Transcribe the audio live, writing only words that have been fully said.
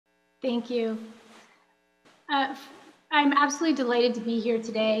Thank you. I'm absolutely delighted to be here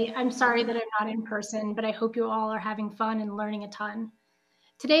today. I'm sorry that I'm not in person, but I hope you all are having fun and learning a ton.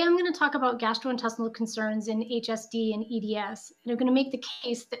 Today, I'm going to talk about gastrointestinal concerns in HSD and EDS, and I'm going to make the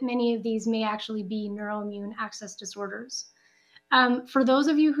case that many of these may actually be neuroimmune access disorders. For those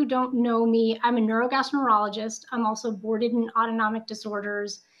of you who don't know me, I'm a neurogastroenterologist. I'm also boarded in autonomic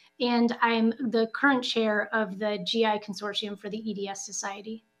disorders, and I'm the current chair of the GI Consortium for the EDS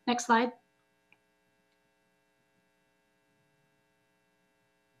Society. Next slide.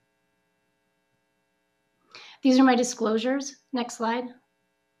 These are my disclosures. Next slide.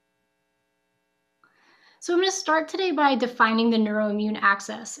 So I'm going to start today by defining the neuroimmune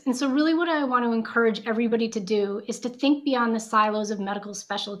axis. And so really what I want to encourage everybody to do is to think beyond the silos of medical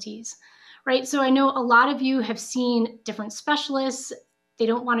specialties, right? So I know a lot of you have seen different specialists. They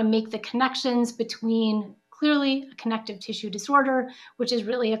don't want to make the connections between clearly a connective tissue disorder, which is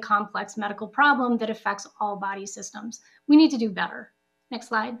really a complex medical problem that affects all body systems. We need to do better. Next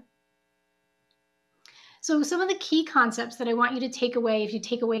slide. So some of the key concepts that I want you to take away if you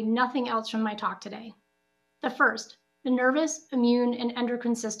take away nothing else from my talk today. The first, the nervous, immune, and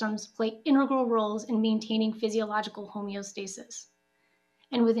endocrine systems play integral roles in maintaining physiological homeostasis.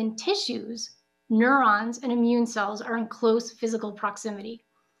 And within tissues, neurons and immune cells are in close physical proximity.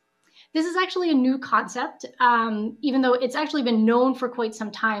 This is actually a new concept, even though it's actually been known for quite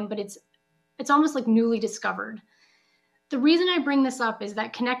some time, but it's almost like newly discovered. The reason I bring this up is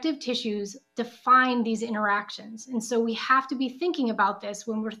that connective tissues define these interactions. And so we have to be thinking about this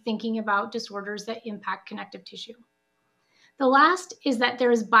when we're thinking about disorders that impact connective tissue. The last is that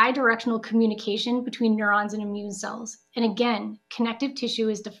there is bidirectional communication between neurons and immune cells. And again, connective tissue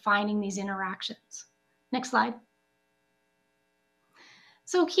is defining these interactions. Next slide.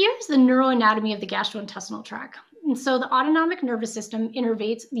 So here's the neuroanatomy of the gastrointestinal tract. And so the autonomic nervous system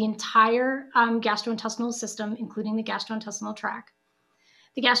innervates the entire gastrointestinal system, including the gastrointestinal tract.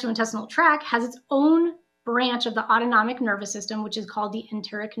 The gastrointestinal tract has its own branch of the autonomic nervous system, which is called the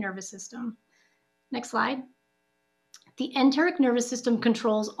enteric nervous system. Next slide. The enteric nervous system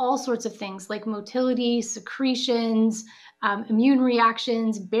controls all sorts of things like motility, secretions, immune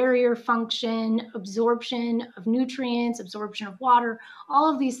reactions, barrier function, absorption of nutrients, absorption of water.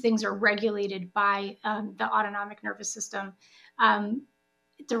 All of these things are regulated by the autonomic nervous system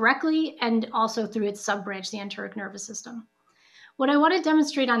directly and also through its sub-branch, the enteric nervous system. What I want to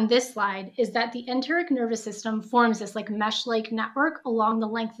demonstrate on this slide is that the enteric nervous system forms this like mesh-like network along the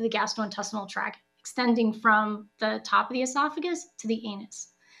length of the gastrointestinal tract, extending from the top of the esophagus to the anus.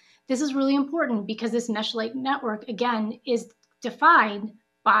 This is really important because this mesh-like network, again, is defined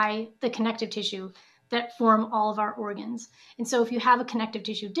by the connective tissue that form all of our organs. And so if you have a connective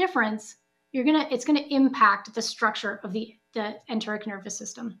tissue difference, it's going to impact the structure of the enteric nervous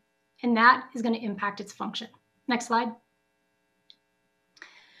system, and that is going to impact its function. Next slide.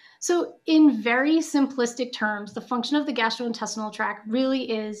 So in very simplistic terms, the function of the gastrointestinal tract really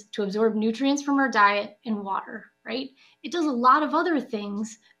is to absorb nutrients from our diet and water, right? It does a lot of other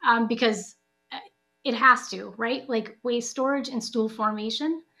things because it has to, right? Like waste storage and stool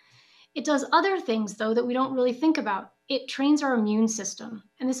formation. It does other things, though, that we don't really think about. It trains our immune system,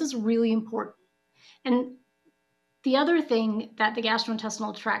 and this is really important. And the other thing that the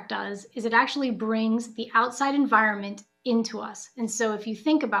gastrointestinal tract does is it actually brings the outside environment into us. And so if you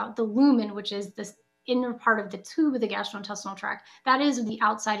think about the lumen, which is this inner part of the tube of the gastrointestinal tract, that is the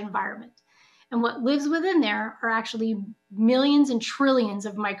outside environment. And what lives within there are actually millions and trillions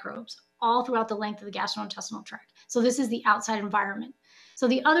of microbes all throughout the length of the gastrointestinal tract. So this is the outside environment. So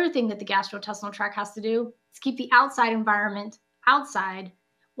the other thing that the gastrointestinal tract has to do is keep the outside environment outside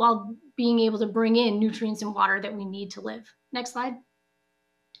while being able to bring in nutrients and water that we need to live. Next slide.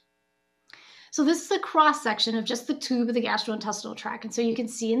 So this is a cross-section of just the tube of the gastrointestinal tract. And so you can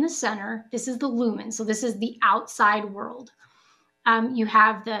see in the center, this is the lumen. So this is the outside world. You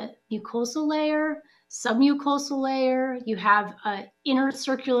have the mucosal layer, submucosal layer, you have an inner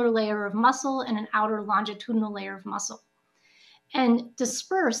circular layer of muscle and an outer longitudinal layer of muscle. And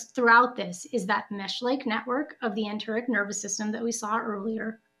dispersed throughout this is that mesh-like network of the enteric nervous system that we saw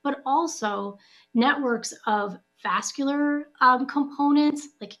earlier, but also networks of vascular components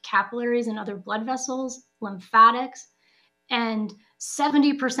like capillaries and other blood vessels, lymphatics, and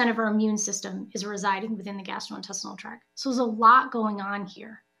 70% of our immune system is residing within the gastrointestinal tract. So there's a lot going on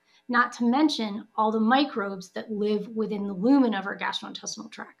here, not to mention all the microbes that live within the lumen of our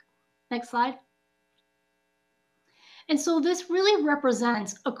gastrointestinal tract. Next slide. And so this really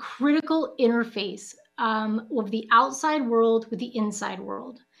represents a critical interface of the outside world with the inside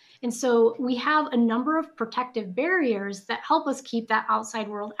world. And so we have a number of protective barriers that help us keep that outside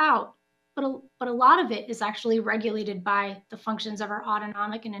world out. But a lot of it is actually regulated by the functions of our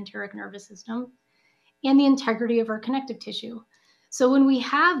autonomic and enteric nervous system and the integrity of our connective tissue. So when we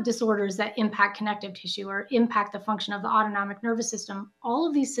have disorders that impact connective tissue or impact the function of the autonomic nervous system, all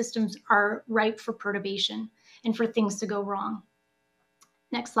of these systems are ripe for perturbation and for things to go wrong.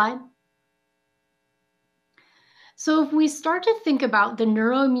 Next slide. So if we start to think about the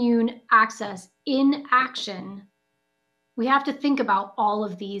neuroimmune axis in action, we have to think about all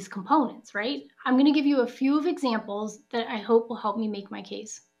of these components, right? I'm going to give you a few of examples that I hope will help me make my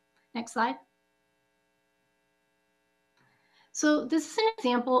case. Next slide. So this is an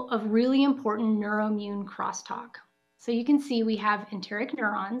example of really important neuroimmune crosstalk. So you can see we have enteric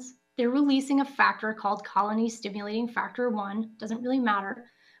neurons. They're releasing a factor called colony stimulating factor 1. Doesn't really matter,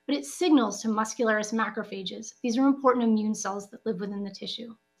 but it signals to muscularis macrophages. These are important immune cells that live within the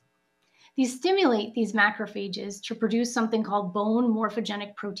tissue. These stimulate these macrophages to produce something called bone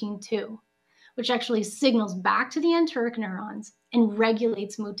morphogenic protein 2, which actually signals back to the enteric neurons and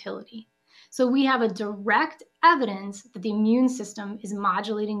regulates motility. So we have a direct evidence that the immune system is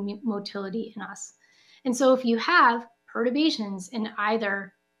modulating motility in us. And so if you have perturbations in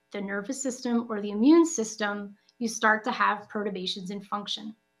either the nervous system or the immune system, you start to have perturbations in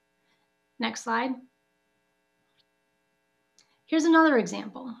function. Next slide. Here's another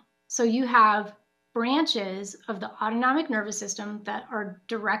example. So you have branches of the autonomic nervous system that are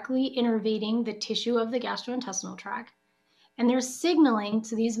directly innervating the tissue of the gastrointestinal tract. And they're signaling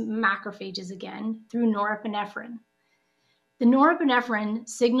to these macrophages again through norepinephrine. The norepinephrine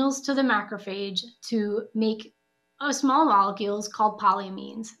signals to the macrophage to make small molecules called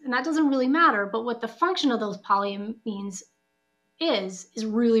polyamines. And that doesn't really matter, but what the function of those polyamines is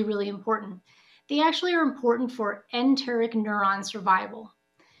really, really important. They actually are important for enteric neuron survival.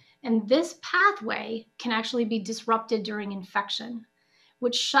 And this pathway can actually be disrupted during infection,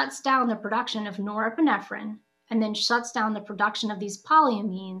 which shuts down the production of norepinephrine and then shuts down the production of these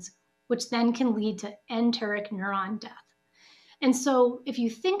polyamines, which then can lead to enteric neuron death. And so if you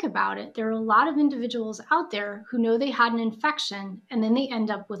think about it, there are a lot of individuals out there who know they had an infection and then they end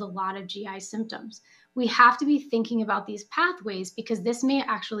up with a lot of GI symptoms. We have to be thinking about these pathways because this may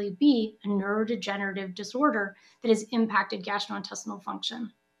actually be a neurodegenerative disorder that has impacted gastrointestinal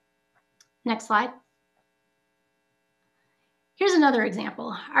function. Next slide. Here's another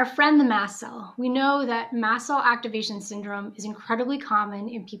example, our friend the mast cell. We know that mast cell activation syndrome is incredibly common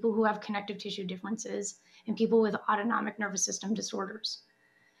in people who have connective tissue differences and people with autonomic nervous system disorders.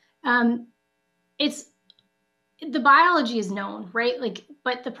 The biology is known, right?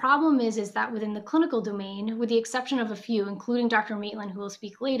 But the problem is that within the clinical domain, with the exception of a few, including Dr. Maitland, who will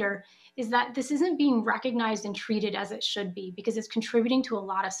speak later, is that this isn't being recognized and treated as it should be because it's contributing to a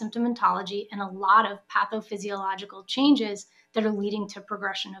lot of symptomatology and a lot of pathophysiological changes that are leading to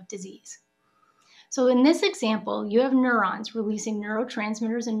progression of disease. So in this example, you have neurons releasing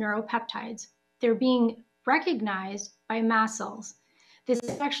neurotransmitters and neuropeptides. They're being recognized by mast cells. This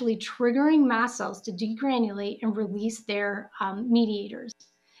is actually triggering mast cells to degranulate and release their mediators.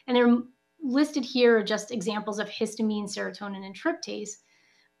 And they're listed here are just examples of histamine, serotonin, and tryptase.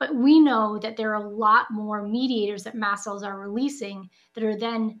 But we know that there are a lot more mediators that mast cells are releasing that are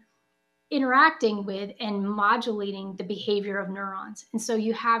then interacting with and modulating the behavior of neurons. And so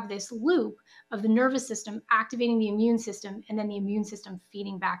you have this loop of the nervous system activating the immune system and then the immune system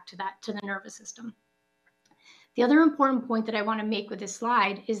feeding back to the nervous system. The other important point that I want to make with this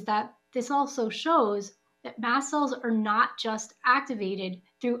slide is that this also shows that mast cells are not just activated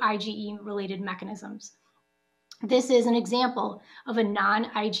through IgE-related mechanisms. This is an example of a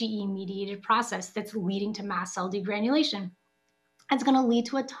non-IgE mediated process that's leading to mast cell degranulation. It's going to lead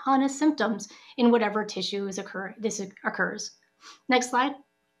to a ton of symptoms in whatever tissue this occurs. Next slide.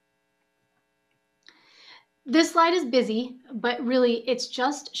 This slide is busy, but really it's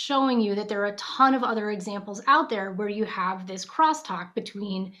just showing you that there are a ton of other examples out there where you have this crosstalk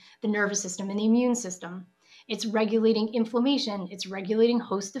between the nervous system and the immune system. It's regulating inflammation. It's regulating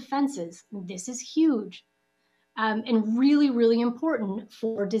host defenses. This is huge and really, really important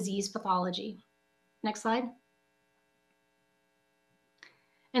for disease pathology. Next slide.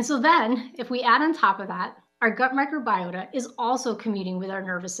 And so then if we add on top of that, our gut microbiota is also commuting with our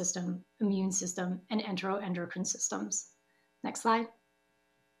nervous system, immune system, and enteroendocrine systems. Next slide.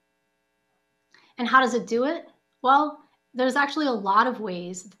 And how does it do it? Well, there's actually a lot of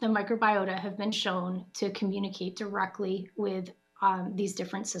ways that the microbiota have been shown to communicate directly with these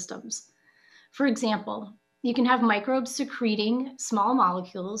different systems. For example, you can have microbes secreting small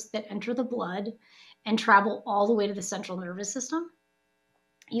molecules that enter the blood and travel all the way to the central nervous system.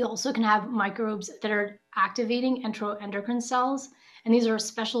 You also can have microbes that are activating enteroendocrine cells. And these are a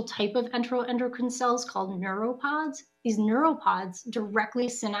special type of enteroendocrine cells called neuropods. These neuropods directly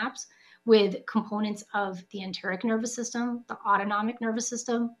synapse with components of the enteric nervous system, the autonomic nervous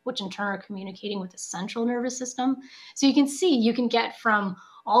system, which in turn are communicating with the central nervous system. So you can see you can get from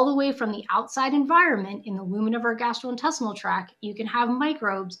all the way from the outside environment in the lumen of our gastrointestinal tract, you can have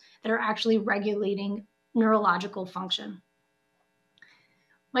microbes that are actually regulating neurological function.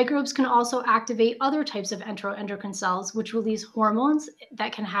 Microbes can also activate other types of enteroendocrine cells, which release hormones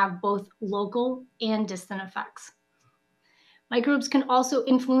that can have both local and distant effects. Microbes can also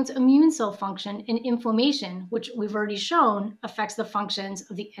influence immune cell function and inflammation, which we've already shown affects the functions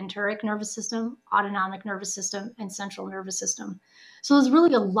of the enteric nervous system, autonomic nervous system, and central nervous system. So there's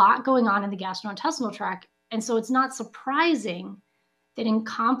really a lot going on in the gastrointestinal tract. And so it's not surprising that in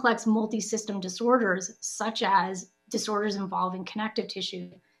complex multi-system disorders, such as disorders involving connective tissue,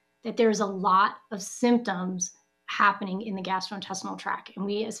 that there's a lot of symptoms happening in the gastrointestinal tract. And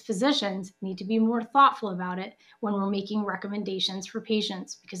we as physicians need to be more thoughtful about it when we're making recommendations for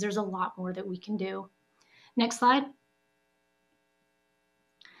patients, because there's a lot more that we can do. Next slide.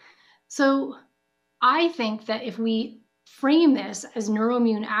 So I think that if we frame this as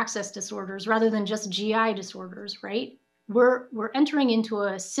neuroimmune access disorders rather than just GI disorders, right? We're entering into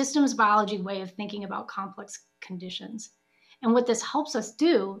a systems biology way of thinking about complex conditions. And what this helps us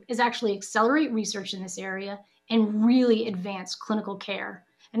do is actually accelerate research in this area and really advance clinical care.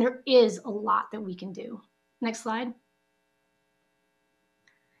 And there is a lot that we can do. Next slide.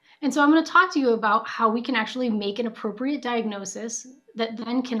 And so I'm going to talk to you about how we can actually make an appropriate diagnosis that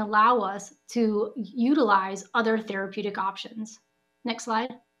then can allow us to utilize other therapeutic options. Next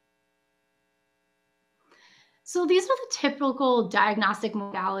slide. So these are the typical diagnostic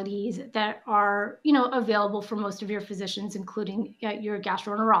modalities that are, available for most of your physicians, including your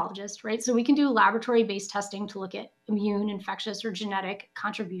gastroenterologist, right? So we can do laboratory-based testing to look at immune, infectious, or genetic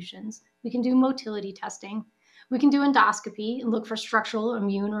contributions. We can do motility testing. We can do endoscopy and look for structural,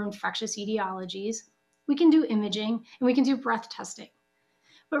 immune, or infectious etiologies. We can do imaging, and we can do breath testing.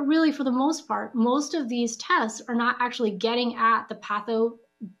 But really, for the most part, most of these tests are not actually getting at the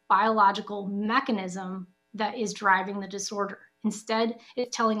pathobiological mechanism that is driving the disorder. Instead,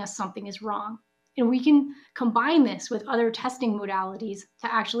 it's telling us something is wrong. And we can combine this with other testing modalities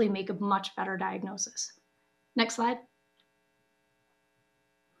to actually make a much better diagnosis. Next slide.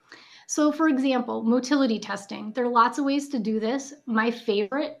 So for example, motility testing. There are lots of ways to do this. My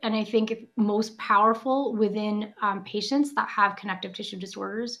favorite, and I think most powerful within patients that have connective tissue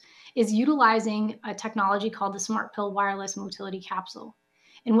disorders, is utilizing a technology called the Smart Pill Wireless Motility Capsule.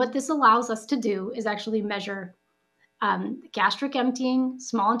 And what this allows us to do is actually measure gastric emptying,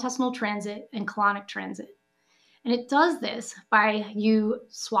 small intestinal transit, and colonic transit. And it does this by you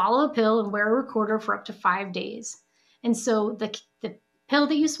swallow a pill and wear a recorder for up to 5 days. And so the pill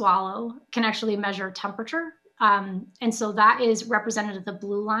that you swallow can actually measure temperature. And so that is represented at the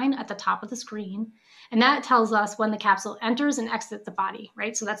blue line at the top of the screen. And that tells us when the capsule enters and exits the body,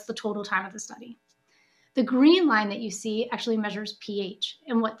 right? So that's the total time of the study. The green line that you see actually measures pH.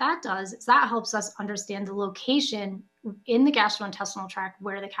 And what that does is that helps us understand the location in the gastrointestinal tract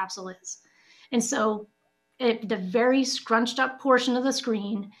where the capsule is. And so at the very scrunched up portion of the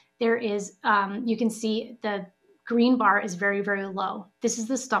screen, there is, you can see the green bar is very, very low. This is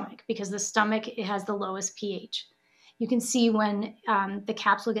the stomach, because the stomach, it has the lowest pH. You can see when the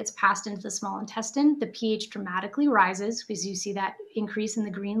capsule gets passed into the small intestine, the pH dramatically rises because you see that increase in the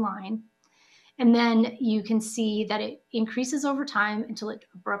green line. And then you can see that it increases over time until it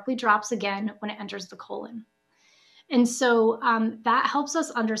abruptly drops again when it enters the colon. And so that helps us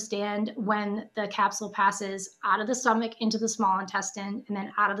understand when the capsule passes out of the stomach into the small intestine and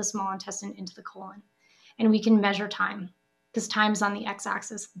then out of the small intestine into the colon. And we can measure time because time is on the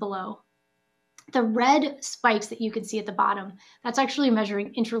x-axis below. The red spikes that you can see at the bottom, that's actually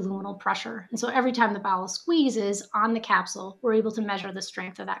measuring intraluminal pressure. And so every time the bowel squeezes on the capsule, we're able to measure the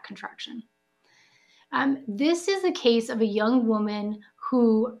strength of that contraction. This is a case of a young woman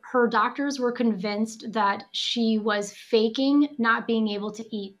who her doctors were convinced that she was faking not being able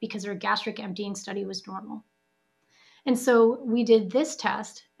to eat because her gastric emptying study was normal. And so we did this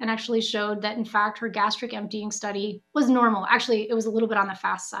test and actually showed that, in fact, her gastric emptying study was normal. Actually, it was a little bit on the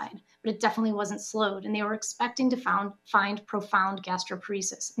fast side, but it definitely wasn't slowed. And they were expecting to find profound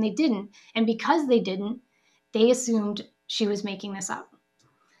gastroparesis, and they didn't. And because they didn't, they assumed she was making this up.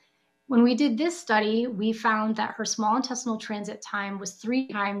 When we did this study, we found that her small intestinal transit time was 3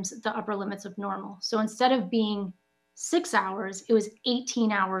 times the upper limits of normal. So instead of being 6 hours, it was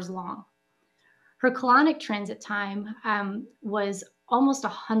 18 hours long. Her colonic transit time was almost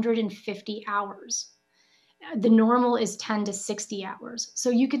 150 hours. The normal is 10 to 60 hours. So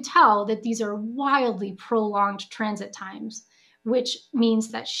you could tell that these are wildly prolonged transit times, which means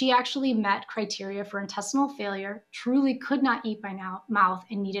that she actually met criteria for intestinal failure, truly could not eat by mouth,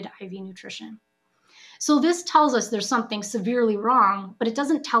 and needed IV nutrition. So this tells us there's something severely wrong, but it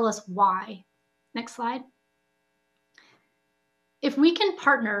doesn't tell us why. Next slide. If we can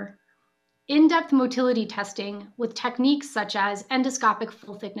partner in-depth motility testing with techniques such as endoscopic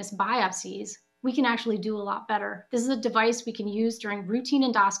full-thickness biopsies, we can actually do a lot better. This is a device we can use during routine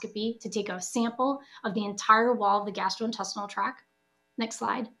endoscopy to take a sample of the entire wall of the gastrointestinal tract. Next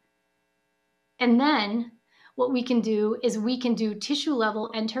slide. And then what we can do is we can do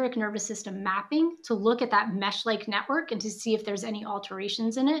tissue-level enteric nervous system mapping to look at that mesh-like network and to see if there's any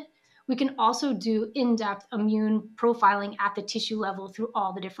alterations in it. We can also do in-depth immune profiling at the tissue level through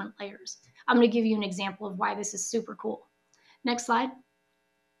all the different layers. I'm going to give you an example of why this is super cool. Next slide.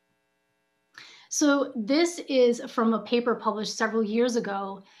 So this is from a paper published several years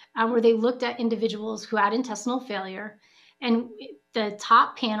ago where they looked at individuals who had intestinal failure, and the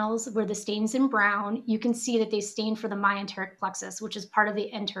top panels were the stains in brown. You can see that they stained for the myenteric plexus, which is part of the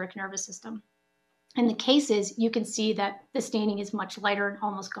enteric nervous system. In the cases, you can see that the staining is much lighter and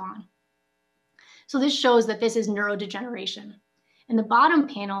almost gone. So this shows that this is neurodegeneration. In the bottom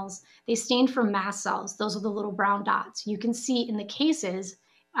panels, they stained for mast cells. Those are the little brown dots. You can see in the cases,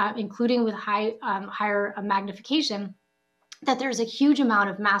 including with higher magnification, that there's a huge amount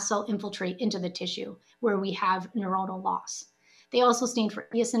of mast cell infiltrate into the tissue where we have neuronal loss. They also stained for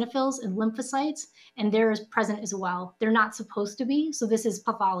eosinophils and lymphocytes, and they're present as well. They're not supposed to be, so this is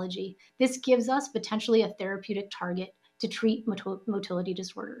pathology. This gives us potentially a therapeutic target to treat motility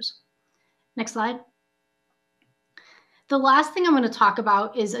disorders. Next slide. The last thing I'm going to talk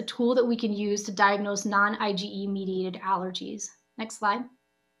about is a tool that we can use to diagnose non-IgE mediated allergies. Next slide.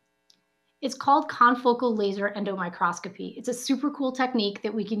 It's called confocal laser endomicroscopy. It's a super cool technique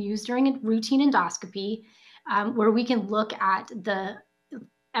that we can use during a routine endoscopy where we can look at the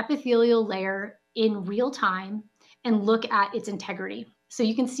epithelial layer in real time and look at its integrity. So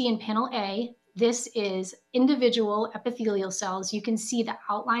you can see in panel A, this is individual epithelial cells. You can see the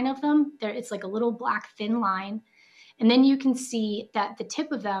outline of them. It's like a little black thin line. And then you can see that the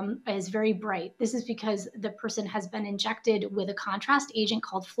tip of them is very bright. This is because the person has been injected with a contrast agent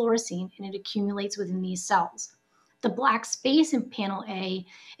called fluorescein, and it accumulates within these cells. The black space in panel A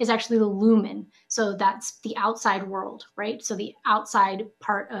is actually the lumen. So that's the outside world, right? So the outside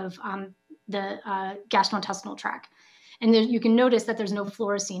part of the gastrointestinal tract. And then you can notice that there's no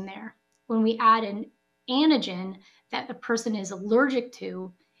fluorescein there. When we add an antigen that the person is allergic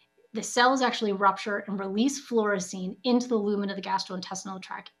to, the cells actually rupture and release fluorescein into the lumen of the gastrointestinal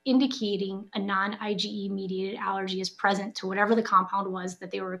tract, indicating a non-IgE mediated allergy is present to whatever the compound was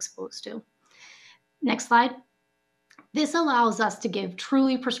that they were exposed to. Next slide. This allows us to give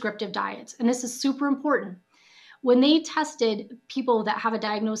truly prescriptive diets, and this is super important. When they tested people that have a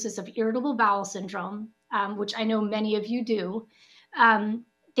diagnosis of irritable bowel syndrome, which I know many of you do,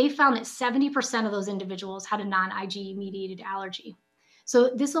 they found that 70% of those individuals had a non-IgE mediated allergy.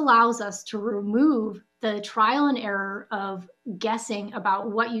 So this allows us to remove the trial and error of guessing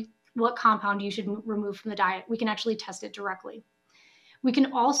about what compound you should remove from the diet. We can actually test it directly. We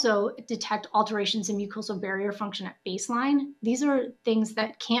can also detect alterations in mucosal barrier function at baseline. These are things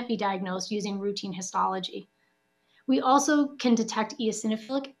that can't be diagnosed using routine histology. We also can detect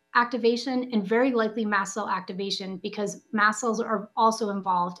eosinophilic activation and very likely mast cell activation because mast cells are also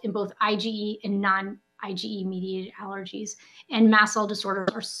involved in both IgE and non-IgE mediated allergies. And mast cell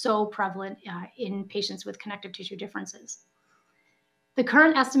disorders are so prevalent in patients with connective tissue differences. The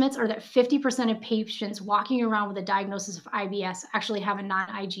current estimates are that 50% of patients walking around with a diagnosis of IBS actually have a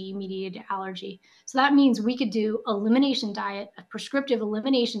non-IgE mediated allergy. So that means we could do elimination diet, a prescriptive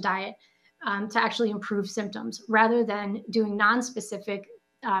elimination diet to actually improve symptoms rather than doing non-specific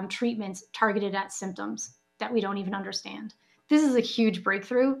treatments targeted at symptoms that we don't even understand. This is a huge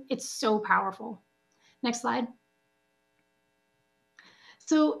breakthrough. It's so powerful. Next slide.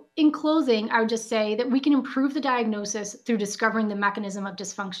 So in closing, I would just say that we can improve the diagnosis through discovering the mechanism of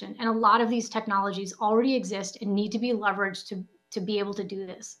dysfunction. And a lot of these technologies already exist and need to be leveraged to be able to do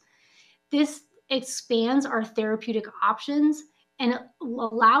this. This expands our therapeutic options and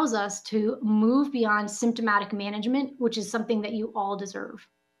allows us to move beyond symptomatic management, which is something that you all deserve.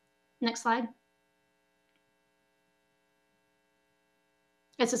 Next slide.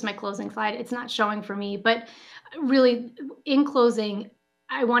 This is my closing slide. It's not showing for me, but really in closing,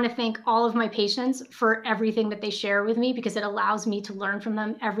 I want to thank all of my patients for everything that they share with me, because it allows me to learn from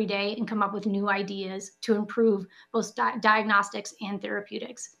them every day and come up with new ideas to improve both diagnostics and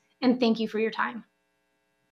therapeutics. And thank you for your time.